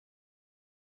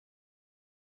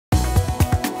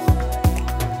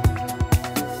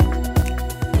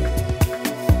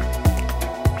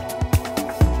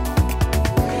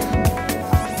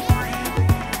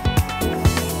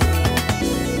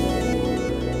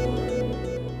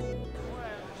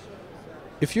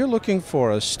If you're looking for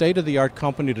a state-of-the-art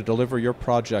company to deliver your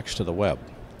projects to the web,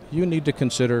 you need to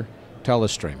consider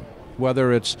Telestream.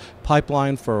 Whether it's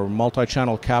Pipeline for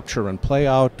multi-channel capture and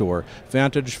playout, or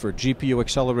Vantage for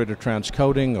GPU-accelerated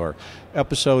transcoding, or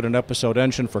Episode and Episode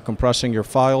Engine for compressing your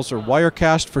files, or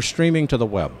Wirecast for streaming to the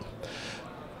web.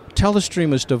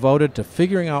 Telestream is devoted to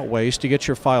figuring out ways to get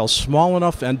your files small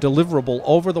enough and deliverable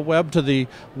over the web to the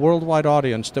worldwide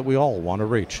audience that we all want to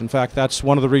reach. In fact, that's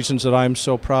one of the reasons that I'm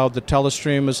so proud that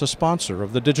Telestream is a sponsor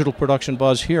of the Digital Production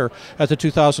Buzz here at the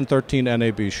 2013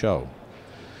 NAB Show.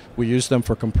 We use them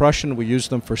for compression, we use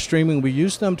them for streaming, we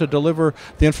use them to deliver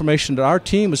the information that our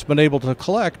team has been able to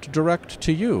collect direct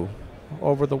to you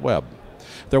over the web.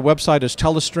 Their website is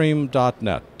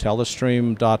telestream.net.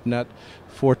 Telestream.net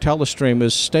for Telestream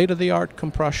is state-of-the-art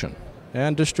compression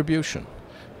and distribution,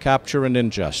 capture and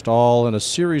ingest, all in a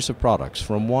series of products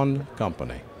from one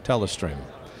company, Telestream.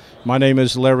 My name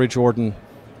is Larry Jordan.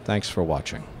 Thanks for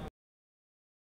watching.